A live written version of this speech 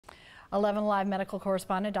11 Live medical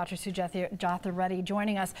correspondent Dr. Sujatha Reddy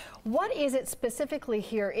joining us. What is it specifically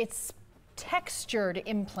here? It's textured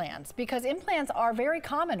implants, because implants are very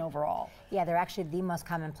common overall. Yeah, they're actually the most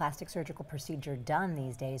common plastic surgical procedure done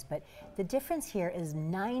these days, but the difference here is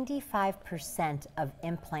 95% of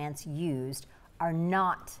implants used are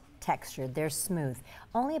not textured, they're smooth.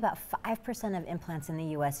 Only about 5% of implants in the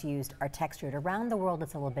US used are textured. Around the world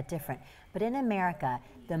it's a little bit different, but in America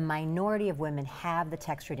the minority of women have the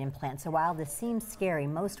textured implant. So while this seems scary,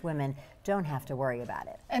 most women don't have to worry about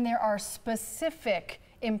it. And there are specific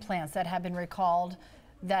implants that have been recalled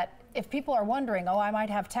that if people are wondering, oh, I might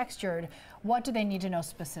have textured, what do they need to know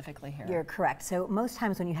specifically here? You're correct. So most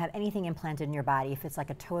times when you have anything implanted in your body, if it's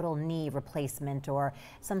like a total knee replacement or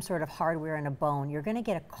some sort of hardware in a bone, you're going to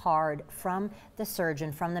get a card from the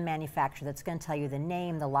surgeon, from the manufacturer, that's going to tell you the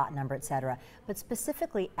name, the lot number, etc. But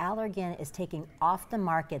specifically, Allergan is taking off the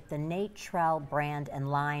market the Natrel brand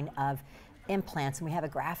and line of implants, and we have a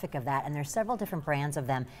graphic of that, and there's several different brands of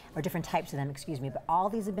them, or different types of them, excuse me, but all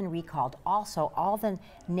these have been recalled. Also, all the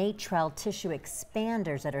Natrel tissue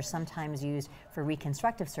expanders that are sometimes used for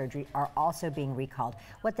reconstructive surgery are also being recalled.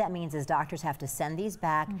 What that means is doctors have to send these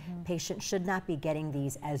back. Patients should not be getting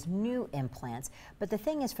these as new implants. But the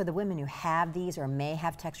thing is, for the women who have these or may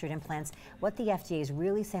have textured implants, what the FDA is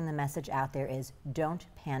really saying, the message out there is don't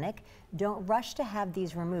panic. Don't rush to have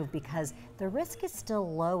these removed, because the risk is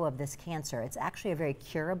still low of this cancer. It's actually a very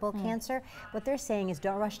curable cancer. What they're saying is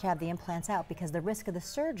don't rush to have the implants out, because the risk of the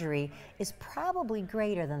surgery is probably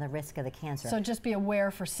greater than the risk of the cancer. So just be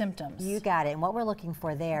aware for symptoms. You got it. And what we're looking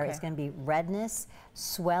for there is going to be redness,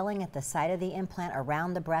 swelling at the side of the implant,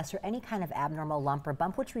 around the breast, or any kind of abnormal lump or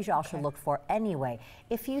bump, which we all should look for anyway.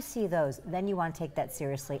 If you see those, then you want to take that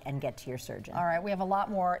seriously and get to your surgeon. All right, we have a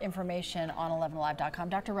lot more information on 11live.com.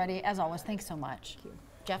 Dr. Reddy, as always, thanks so much. Thank you.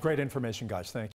 Jeff? Great information, guys. Thank you.